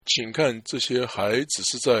请看这些还只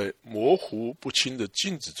是在模糊不清的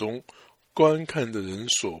镜子中观看的人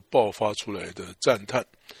所爆发出来的赞叹。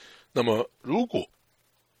那么如果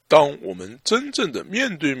当我们真正的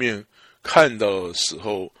面对面看到的时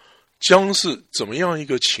候，将是怎么样一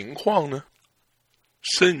个情况呢？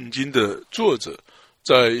圣经的作者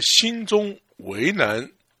在心中为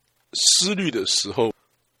难思虑的时候，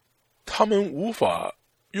他们无法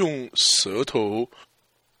用舌头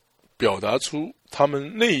表达出他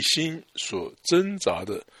们内心所挣扎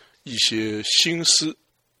的一些心思，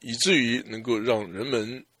以至于能够让人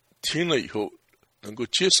们听了以后能够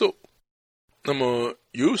接受。那么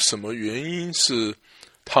有什么原因是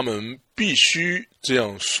他们必须这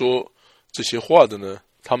样说这些话的呢？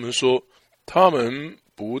他们说，他们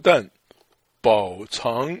不但饱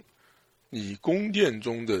尝你宫殿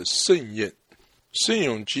中的盛宴。圣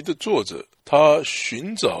咏集的作者，他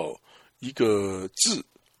寻找一个字，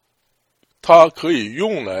它可以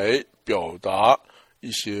用来表达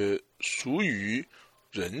一些属于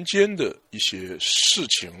人间的一些事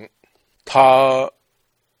情。他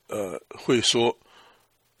会说，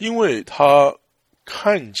因为他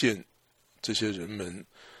看见这些人们，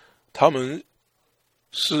他们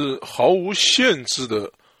是毫无限制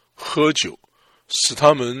的喝酒，使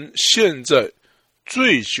他们现在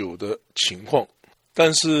醉酒的情况。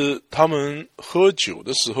但是他们喝酒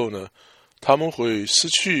的时候呢，他们会失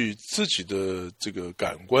去自己的这个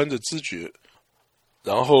感官的知觉。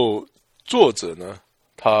然后作者呢，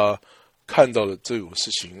他看到了这种事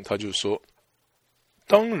情，他就说，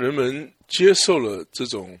当人们接受了这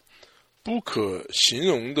种不可形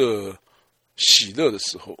容的喜乐的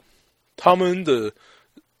时候，他们的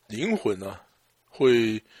灵魂呢，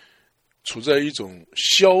会处在一种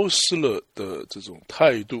消失了的这种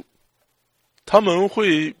态度，他们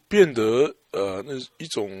会变得那一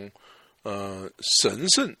种神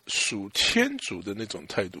圣属天主的那种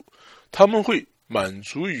态度，他们会满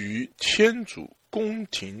足于天主宫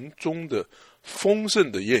廷中的丰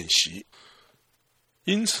盛的宴席。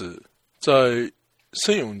因此在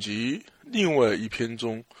圣咏集另外一篇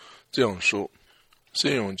中这样说，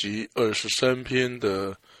圣咏集23篇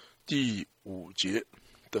的第5节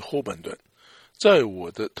的后半段，在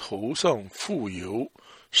我的头上傅油，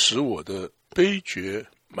使我的杯爵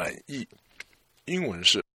满溢。英文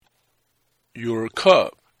是 Your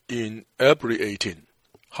cup inebriating,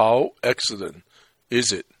 how excellent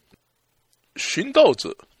is it? 寻道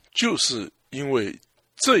者就是因为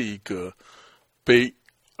这一个杯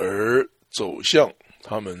而走向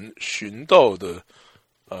他们寻道的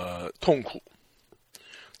痛苦。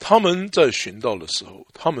他们在寻道的时候，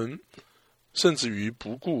他们甚至于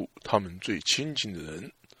不顾他们最亲近的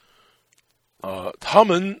人，他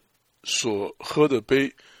们所喝的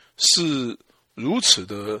杯是如此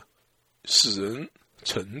的使人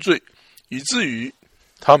沉醉，以至于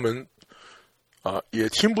他们也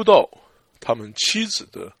听不到他们妻子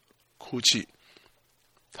的哭泣，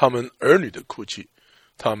他们儿女的哭泣，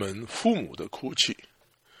他们父母的哭泣，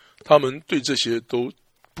他们对这些都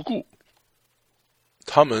不顾，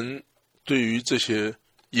他们对于这些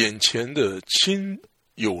眼前的亲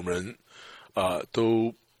友们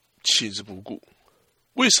都弃之不顾。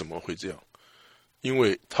为什么会这样？因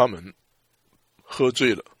为他们喝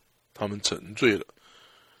醉了，他们沉醉了。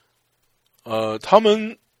他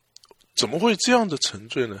们怎么会这样的沉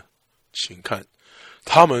醉呢？请看，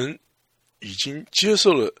他们已经接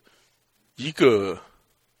受了一个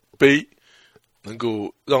杯，能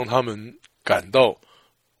够让他们感到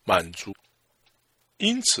满足，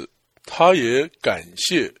因此他也感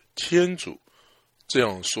谢天主。这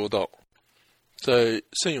样说道，在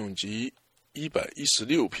圣咏集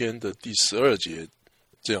116篇的第12节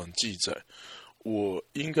这样记载，我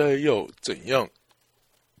应该要怎样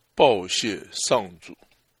报谢上主，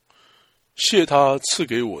谢他赐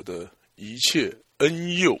给我的一切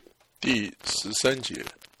恩佑。第13节，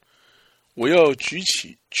我要举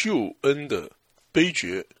起救恩的杯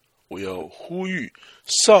爵，我要呼吁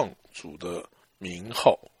上主的名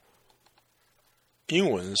号。英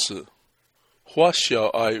文是 What shall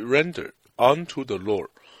I render unto the Lord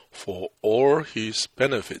for all his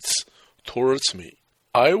benefits towards me?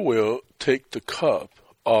 I will take the cup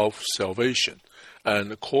of salvation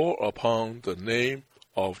and call upon the name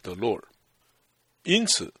of the Lord. 因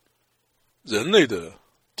此人类的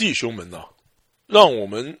弟兄们让我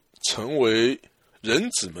们成为人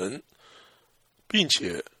子们，并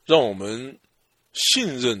且让我们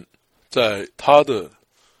信任在他的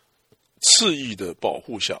赐意的保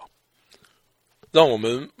护下，让我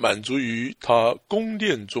们满足于他宫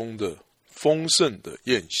殿中的丰盛的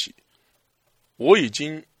宴席。我已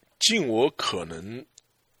经尽我可能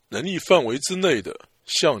力范围之内的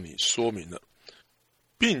向你说明了，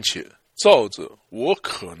并且照着我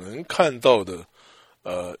可能看到的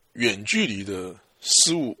远距离的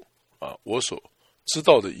事物我所知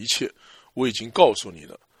道的一切，我已经告诉你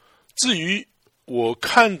了。至于我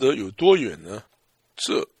看得有多远呢？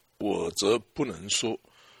这我则不能说。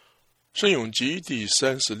圣咏集第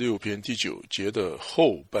36篇第9节的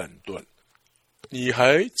后半段，你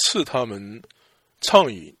还赐他们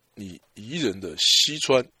畅饮你宜人的溪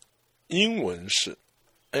川，英文是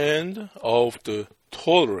And of the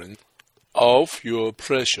torrent of your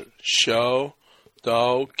pleasure shall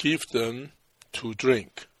thou give them to drink。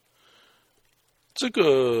 这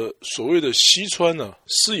个所谓的溪川呢，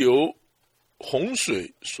是由洪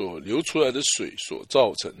水所流出来的水所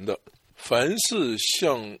造成的。凡是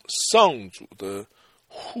向上主的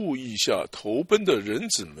护翼下投奔的人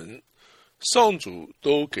子们，上主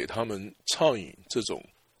都给他们畅饮这种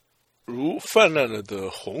如泛滥了的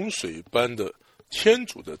洪水般的天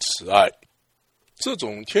主的慈爱。这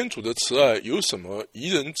种天主的慈爱有什么宜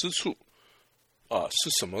人之处是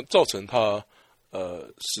什么造成它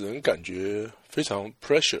使人感觉非常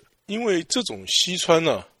pressure？ 因为这种溪川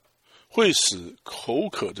呢，会使口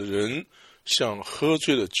渴的人像喝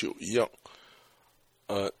醉了酒一样，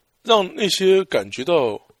让那些感觉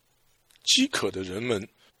到饥渴的人们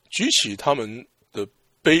举起他们的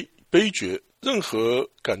杯爵，任何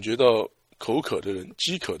感觉到口渴的人、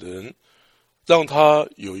饥渴的人，让他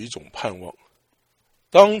有一种盼望。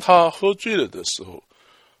当他喝醉了的时候，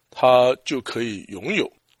他就可以拥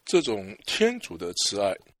有这种天主的慈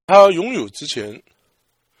爱。他拥有之前，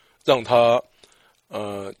让他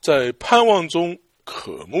在盼望中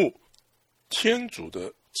渴慕天主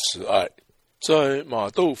的慈爱。在马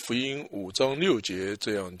窦福音5章6节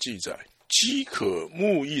这样记载：饥渴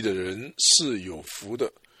慕义的人是有福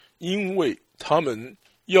的，因为他们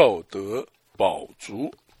要得饱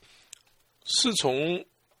足。是从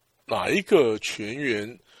哪一个泉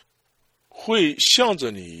源会向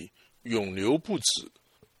着你永流不止？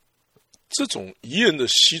这种宜人的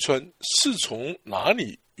溪川是从哪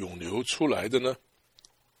里涌流出来的呢？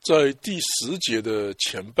在第10节的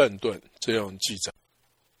前半段这样记载：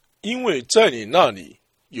因为在你那里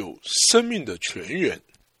有生命的泉源。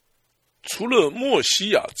除了默西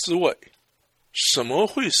亚之外，什么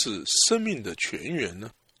会是生命的泉源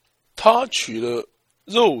呢？他取了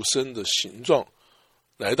肉身的形状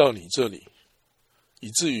来到你这里，以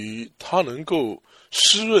至于他能够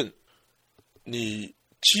湿润你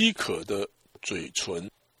饥渴的嘴唇。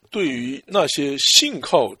对于那些信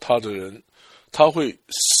靠他的人，他会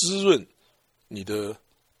湿润你的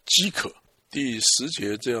饥渴。第10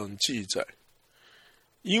节这样记载：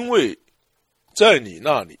因为在你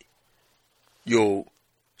那里有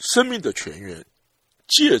生命的泉源，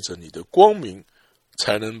借着你的光明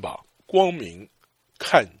才能把光明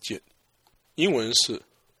看见。英文是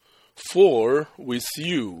For with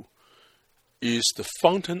you is the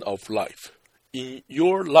fountain of life. In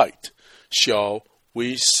your light shall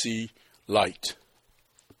we see light.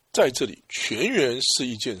 在这里，泉源是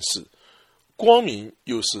一件事，光明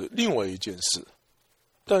又是另外一件事。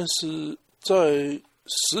但是在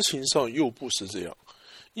实情上又不是这样，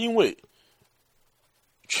因为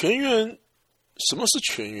泉源，什么是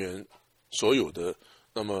泉源所有的，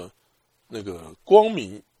那么那个光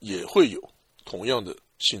明也会有同样的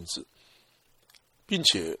性质，并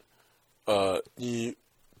且你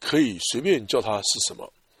可以随便叫它是什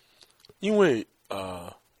么，因为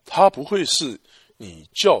它不会是你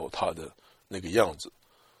叫它的那个样子，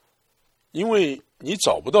因为你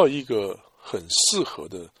找不到一个很适合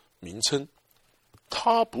的名称，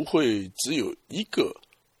它不会只有一个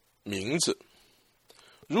名字。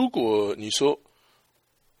如果你说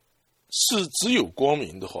是只有光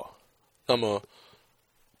明的话，那么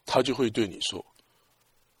他就会对你说：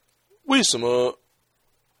为什么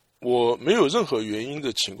我没有任何原因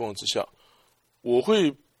的情况之下，我会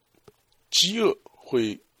饥饿，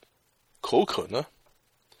会口渴呢？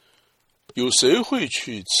有谁会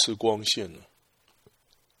去吃光线呢？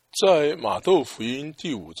在马窦福音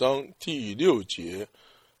第5章第6节，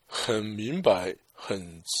很明白、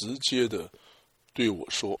很直接的对我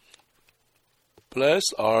说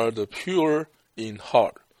 ：Blessed are the pure in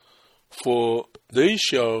heart, for they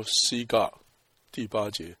shall see God。 第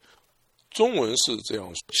8节，中文是这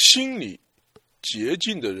样说：心里洁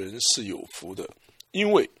净的人是有福的，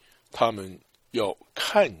因为他们要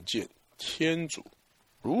看见天主。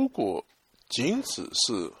如果仅只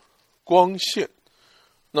是光线，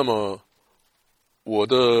那么我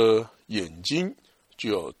的眼睛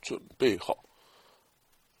就要准备好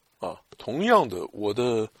同样的，我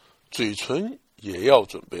的嘴唇也要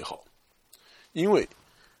准备好，因为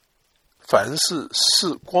凡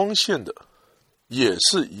是光线的也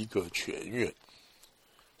是一个泉源。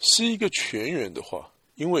是一个泉源的话，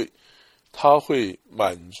因为它会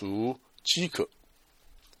满足饥渴；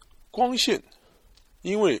光线，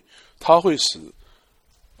因为它会使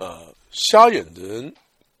瞎眼的人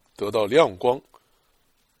得到亮光。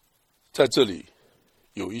在这里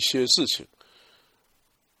有一些事情，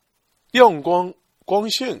亮光光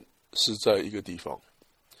线是在一个地方，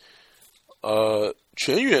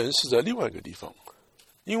泉源是在另外一个地方，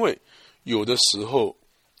因为有的时候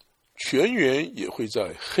泉源也会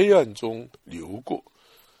在黑暗中流过，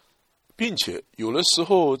并且有的时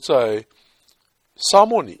候在沙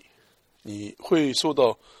漠里，你会受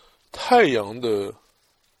到太阳的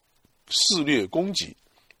肆虐攻击，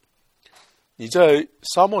你在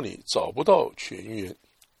沙漠里找不到泉源，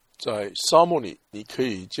在沙漠里你可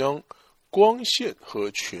以将光线和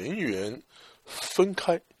泉源分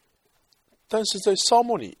开，但是在沙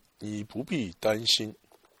漠里你不必担心，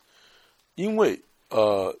因为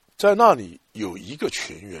在那里有一个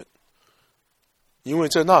泉源，因为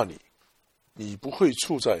在那里你不会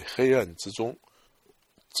处在黑暗之中，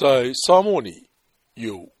在沙漠里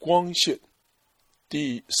有光线。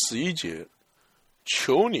第11节，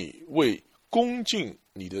求你为恭敬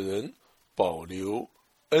你的人保留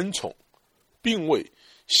恩宠，并为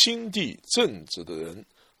心地正直的人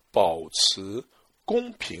保持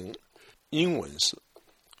公平。英文是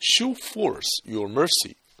Show forth your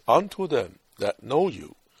mercy unto them that know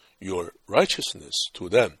you, your righteousness to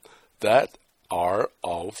them that are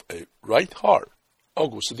of a right heart. 奥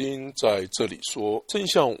古斯丁在这里说，正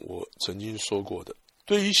像我曾经说过的，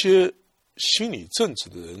对一些心理正直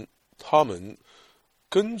的人，他们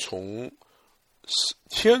跟从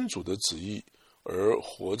天主的旨意而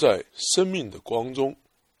活在生命的光中。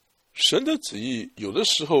神的旨意有的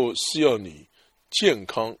时候是要你健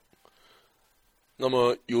康，那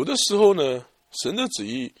么有的时候呢，神的旨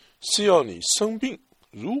意是要你生病。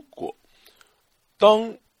如果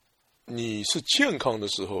当你是健康的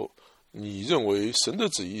时候，你认为神的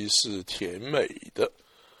旨意是甜美的；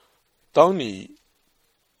当你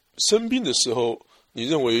生病的时候，你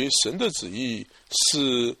认为神的旨意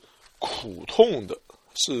是苦痛的，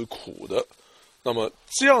是苦的。那么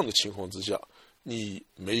这样的情况之下，你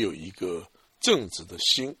没有一个正直的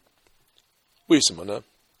心。为什么呢？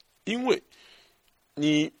因为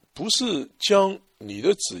你不是将你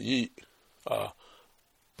的旨意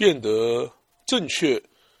变得正确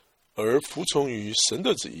而服从于神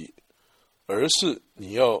的旨意，而是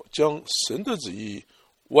你要将神的旨意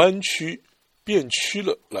弯曲变曲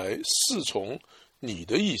了来侍从你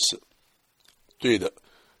的意思。对的，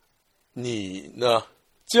你呢，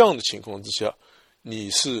这样的情况之下，你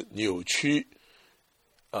是扭曲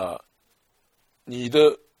你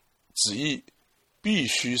的旨意必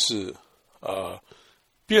须是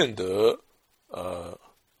变得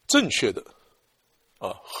正确的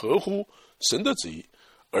合乎神的旨意，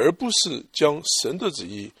而不是将神的旨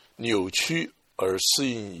意扭曲而适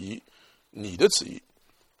应于你的旨意，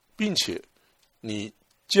并且你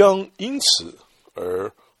将因此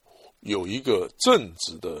而有一个正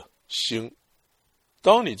直的心。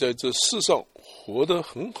当你在这世上活得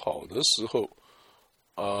很好的时候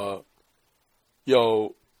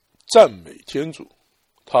要赞美天主，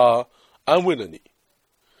他安慰了你。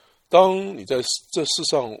当你在这世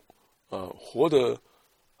上活得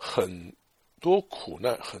很多苦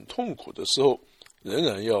难很痛苦的时候，仍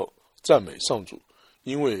然要赞美上主，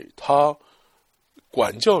因为他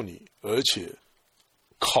管教你而且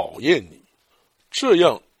考验你，这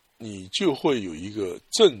样你就会有一个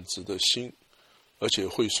正直的心，而且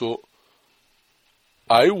会说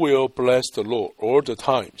I will bless the Lord all the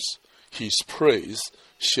times, His praise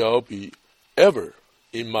shall be ever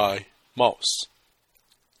in my mouth.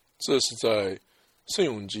 这是在圣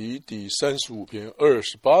咏集第35篇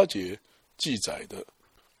28节记载的。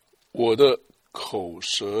我的口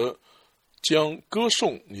舌将歌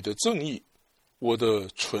颂你的正义，我的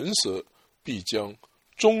唇舌必将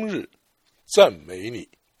终日赞美你。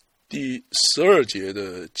第12节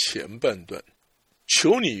的前半段，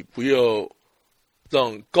求你不要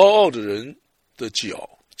让高傲的人的脚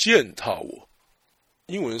践踏我。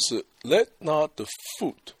英文是 Let not the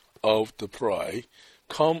foot of the pride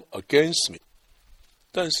come against me.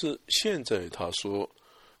 但是现在他说，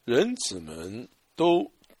人子们都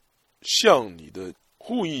向你的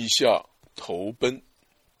护翼下投奔，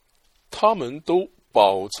他们都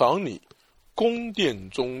饱尝你宫殿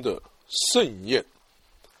中的盛宴。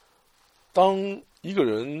当一个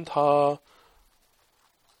人他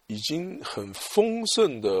已经很丰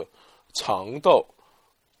盛的尝到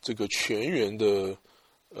这个泉源的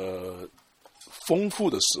丰富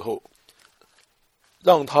的时候，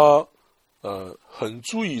让他很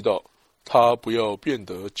注意到他不要变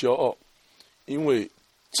得骄傲，因为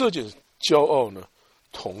这件骄傲呢，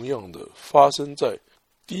同样的发生在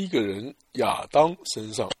第一个人亚当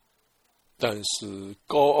身上，但是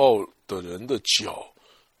高傲的人的脚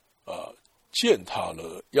践踏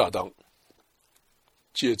了亚当，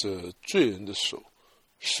借着罪人的手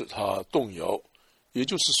使他动摇，也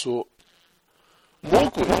就是说，魔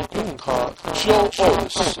鬼用他骄傲的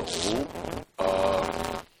手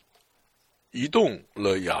移动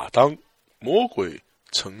了亚当。魔鬼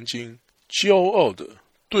曾经骄傲的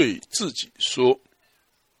对自己说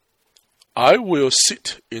I will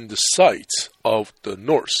sit in the sight of the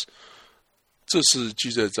north， 这是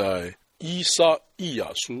记载在以赛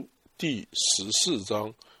亚书第14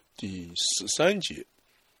章第13节。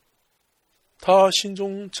他心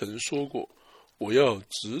中曾说过，我要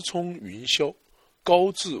直冲云霄，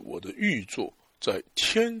高置我的御座在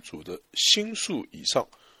天主的新树以上，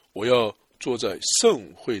我要坐在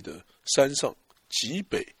盛会的山上极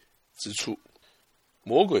北之处。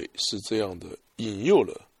魔鬼是这样的引诱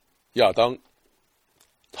了亚当，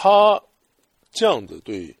他这样的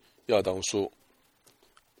对亚当说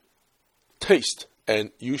Taste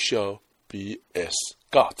and you shall be as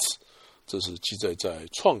gods， 这是记载在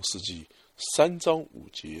创世纪3章5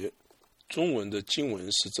节。中文的经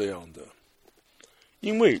文是这样的，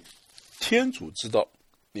因为天主知道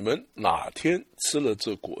你们哪天吃了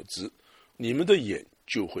这果子，你们的眼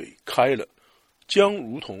就会开了，将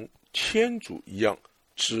如同天主一样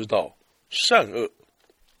知道善恶。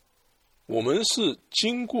我们是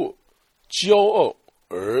经过骄傲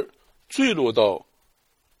而坠落到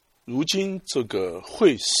如今这个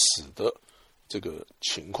会死的这个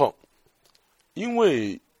情况，因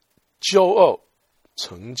为骄傲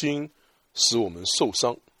曾经使我们受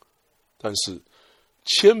伤，但是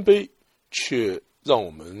谦卑却让我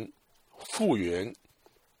们复原。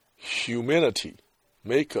 Humility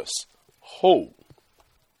make us whole。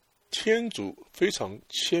 天主非常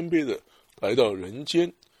谦卑的来到人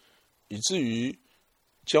间，以至于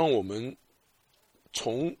将我们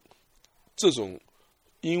从这种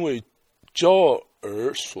因为骄傲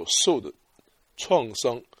而所受的创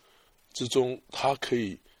伤之中，他可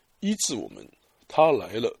以医治我们。他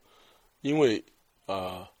来了，因为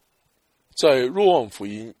在若望福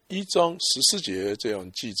音1章14节这样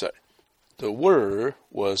记载 The Word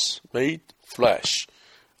was made flesh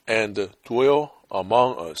and dwelt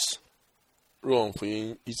among us。 若望福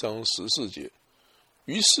音1章14节，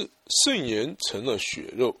于是圣言成了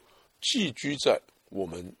血肉，寄居在我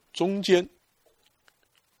们中间。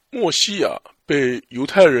默西亚被犹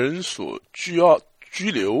太人所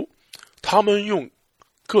拘留，他们用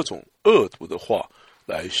各种恶毒的话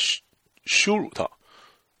来羞辱他。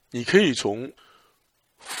你可以从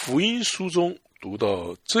福音书中读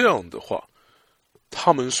到这样的话，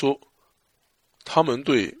他们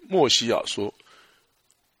对默西亚说，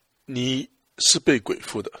你是被鬼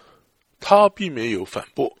附的。他并没有反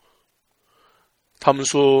驳，他们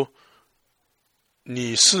说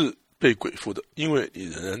你是被鬼附的，因为你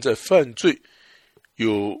仍然在犯罪，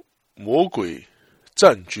有魔鬼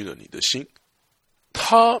占据了你的心。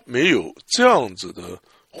他没有这样子的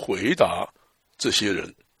回答这些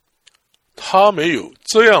人，他没有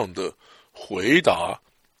这样的回答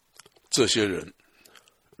这些人。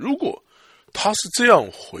如果他是这样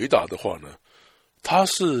回答的话呢，他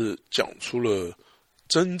是讲出了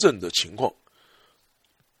真正的情况，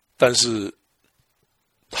但是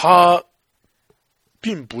他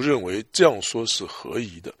并不认为这样说是合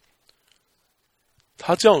宜的。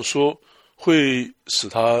他这样说会使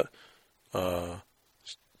他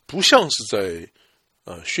不像是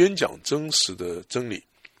在宣讲真实的真理，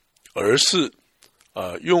而是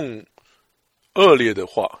用恶劣的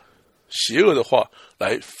话、邪恶的话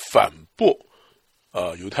来反驳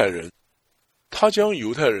犹太人。他将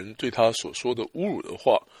犹太人对他所说的侮辱的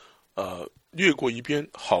话略过一边，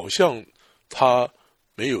好像他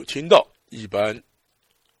没有听到一般。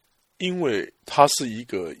因为他是一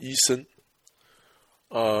个医生，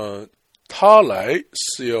他来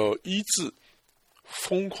是要医治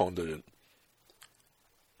疯狂的人。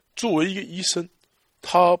作为一个医生，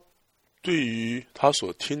他对于他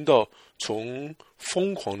所听到从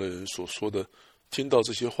疯狂的人所说的听到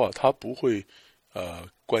这些话，他不会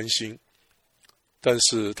关心，但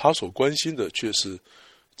是他所关心的却是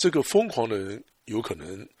这个疯狂的人有可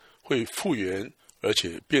能会复原，而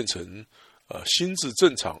且变成心智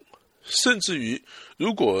正常。甚至于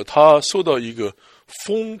如果他受到一个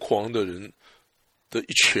疯狂的人的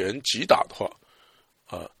一拳击打的话，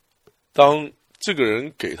当这个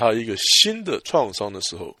人给他一个新的创伤的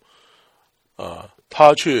时候，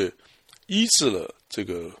他却医治了这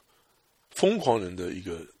个疯狂人的一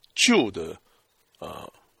个旧的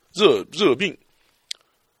热病。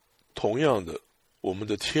同样的，我们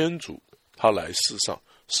的天主他来世上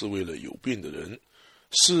是为了有病的人，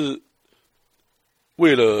是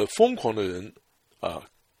为了疯狂的人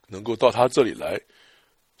能够到他这里来，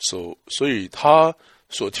所以他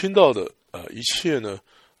所听到的一切呢，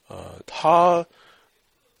他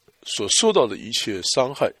所受到的一切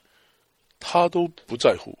伤害，他都不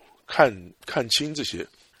在乎，看清这些。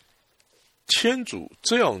天主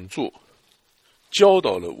这样做，教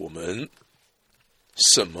导了我们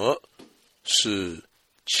什么是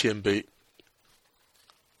谦卑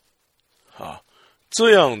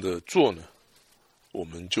这样的做呢，我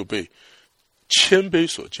们就被谦卑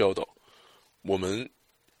所教导，我们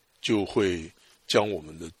就会将我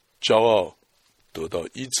们的骄傲得到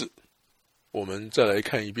医治。我们再来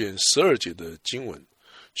看一遍12节的经文，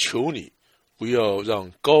求你不要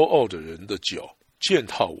让高傲的人的脚践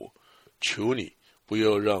踏我，求你不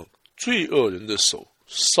要让罪恶人的手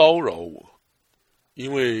骚扰我。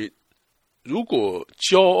因为如果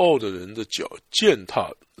骄傲的人的脚践踏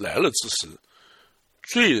来了之时，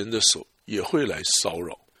罪人的手也会来骚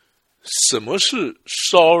扰。什么是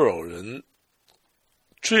骚扰人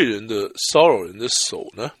罪人的骚扰人的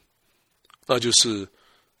手呢？那就是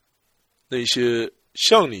那些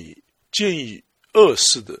向你建议恶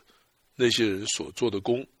事的那些人所做的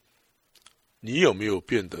工，你有没有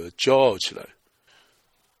变得骄傲起来？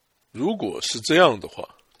如果是这样的话，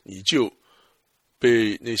你就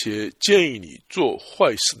被那些建议你做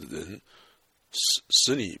坏事的人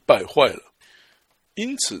使你败坏了。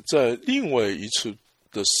因此在另外一处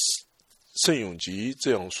的圣咏集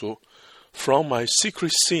这样说， From my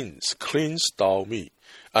secret sins cleanse thou me,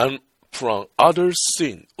 and from others'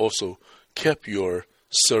 sin also keep your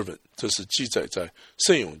servant。 这是记载在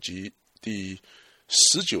圣咏集第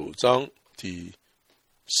19章第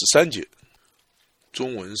13节。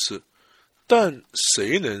中文是，但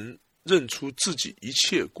谁能认出自己一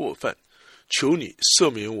切过犯，求你赦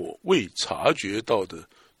免我未察觉到的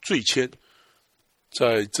罪愆。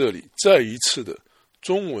在这里再一次的，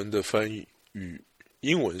中文的翻译与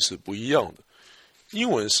英文是不一样的。英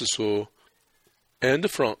文是说 And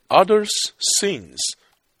from others' sins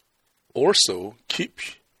also keep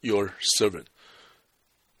your servant，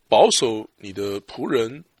 保守你的仆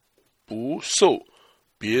人不受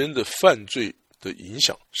别人的犯罪的影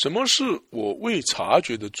响。什么是我未察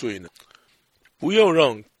觉的罪呢？不要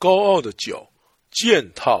让高傲的脚践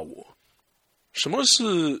踏我。什么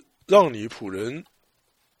是让你仆人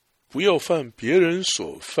不要犯别人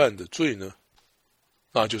所犯的罪呢？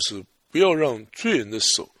那就是不要让罪人的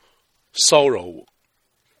手骚扰我。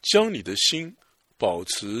将你的心保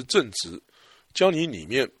持正直，将你里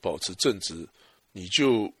面保持正直，你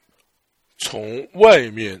就从外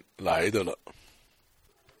面来的了。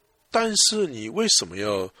但是你为什么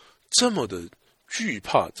要这么的惧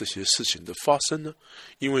怕这些事情的发生呢？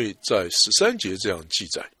因为在13节这样记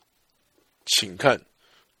载，请看，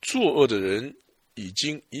作恶的人已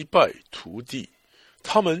经一败涂地，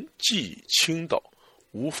他们既倾倒，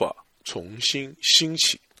无法重新兴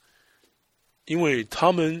起，因为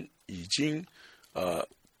他们已经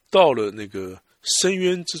到了那个深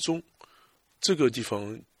渊之中。这个地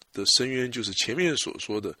方的深渊就是前面所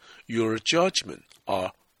说的 Your judgment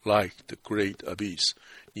are like the great abyss，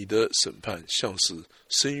 你的审判像是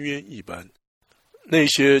深渊一般。那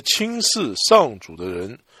些轻视上主的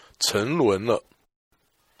人沉沦了，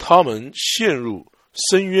他们陷入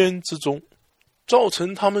深渊之中。造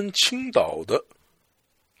成他们倾倒的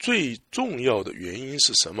最重要的原因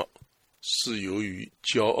是什么？是由于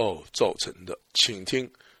骄傲造成的。请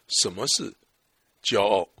听，什么是骄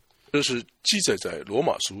傲？这是记载在罗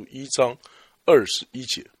马书1章21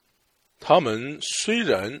节。他们虽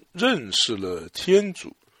然认识了天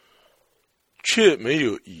主，却没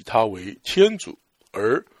有以他为天主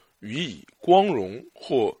而予以光荣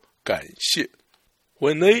或感谢。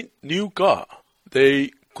When they knew God,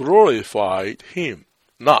 they glorified him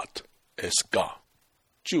not as God。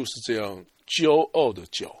 就是这样，骄傲的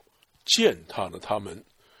脚践踏了他们，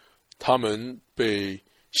他们被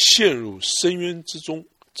陷入深渊之中。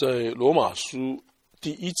在罗马书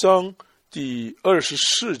第1章第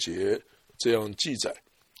24节这样记载，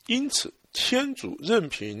因此天主任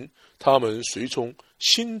凭他们随从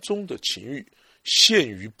心中的情欲，陷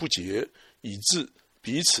于不洁，以致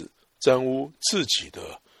彼此沾污自己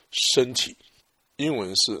的身体。英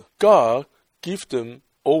文是 God give them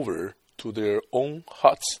over to their own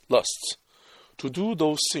heart's lusts, to do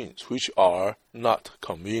those things which are not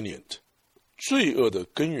convenient。 罪恶的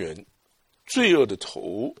根源，罪恶的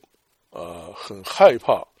头，很害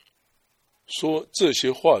怕说这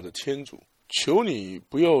些话的天主，求你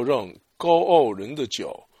不要让高傲人的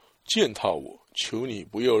脚践踏我，求你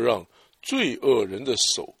不要让罪恶人的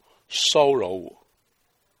手骚扰我。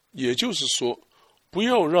也就是说，不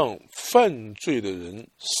要让犯罪的人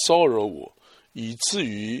骚扰我，以至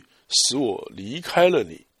于使我离开了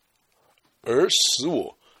你，而使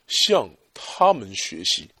我向他们学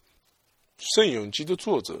习。圣咏集的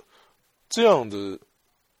作者这样的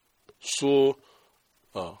说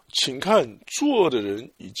请看，作恶的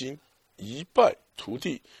人已经一败涂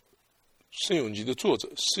地。圣咏集的作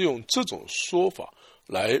者是用这种说法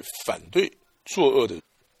来反对作恶的人。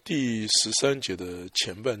第13节的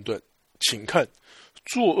前半段，请看，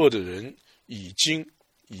作恶的人已经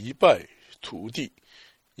一败涂地。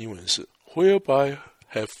英文是 Whereby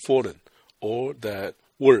have fallen all that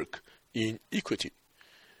work in equity。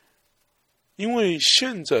 因为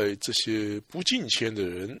现在这些不敬虔的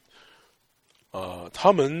人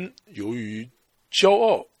他们由于骄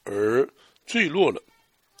傲而坠落了，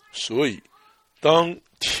所以当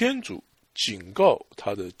天主警告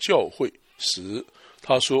他的教会时，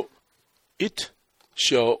他说 It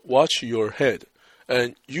shall watch your head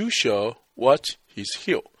and you shall watch his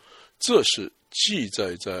heel。 这是记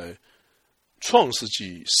载在创世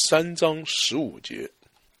纪3章15节，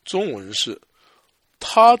中文是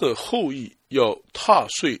他的后裔要踏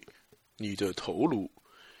碎你的头颅，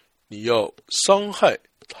你要伤害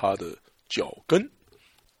他的脚跟。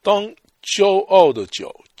当骄傲的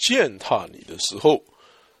脚践踏你的时候，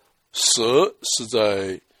蛇是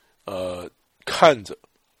在看着，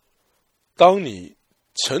当你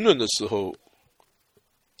沉沦的时候，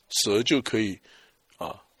蛇就可以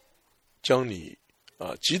将你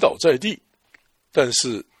击倒在地，但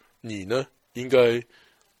是你呢，应该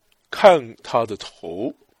看他的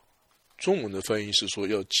头。中文的翻译是说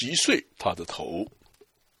要击碎他的头。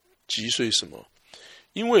击碎什么？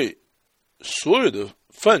因为所有的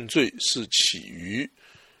犯罪是起于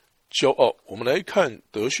骄傲。我们来看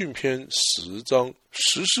德训篇10章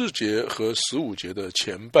14节和15节的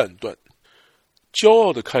前半段。骄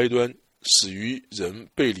傲的开端始于人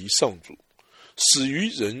背离上主，始于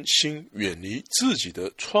人心远离自己的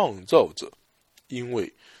创造者，因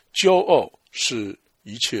为骄傲是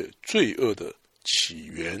一切罪恶的起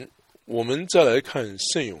源。我们再来看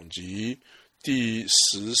圣咏集第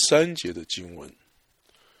13节的经文。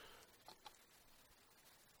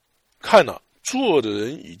看啊，作恶的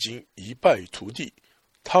人已经一败涂地，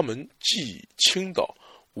他们既倾倒，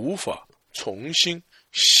无法重新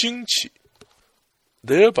兴起。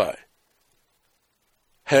Thereby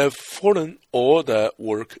have fallen all that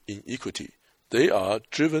work in equity. They are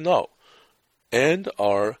driven out and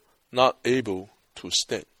are not able to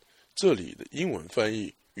stand. 这里的英文翻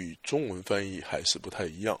译与中文翻译还是不太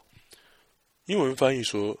一样。英文翻译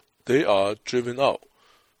说 They are driven out，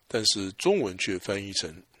 但是中文却翻译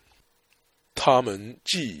成他们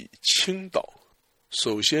既倾倒。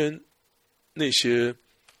首先，那些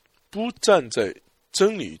不站在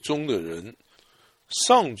真理中的人，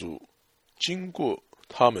上主经过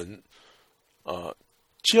他们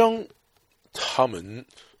将他们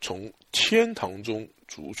从天堂中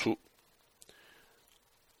逐出。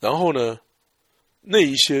然后呢，那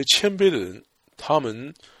一些谦卑的人，他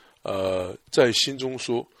们在心中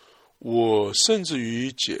说，我甚至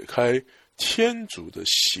于解开天主的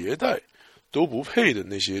鞋带都不配的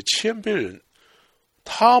那些谦卑人，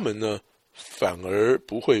他们呢反而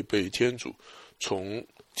不会被天主从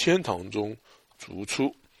天堂中逐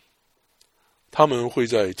出，他们会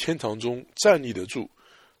在天堂中站立得住，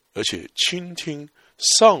而且倾听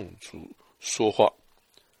上主说话。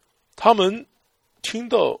他们听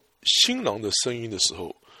到新郎的声音的时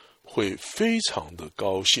候，会非常的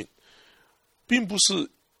高兴，并不是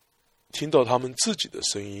听到他们自己的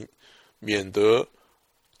声音，免得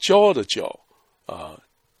骄傲的脚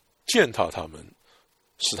践踏他们，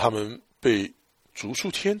使他们被逐出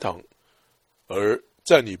天堂而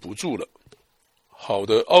站立不住了。好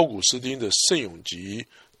的，奥古斯丁的圣咏集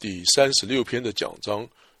第36篇的讲章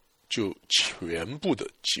就全部的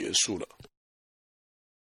结束了。